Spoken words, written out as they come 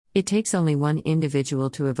It takes only one individual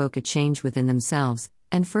to evoke a change within themselves,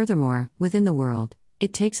 and furthermore, within the world.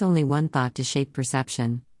 It takes only one thought to shape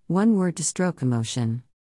perception, one word to stroke emotion.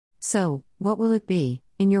 So, what will it be,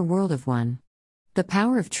 in your world of one? The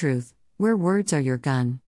power of truth, where words are your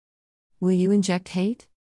gun. Will you inject hate?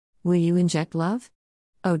 Will you inject love?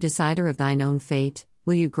 O decider of thine own fate,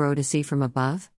 will you grow to see from above?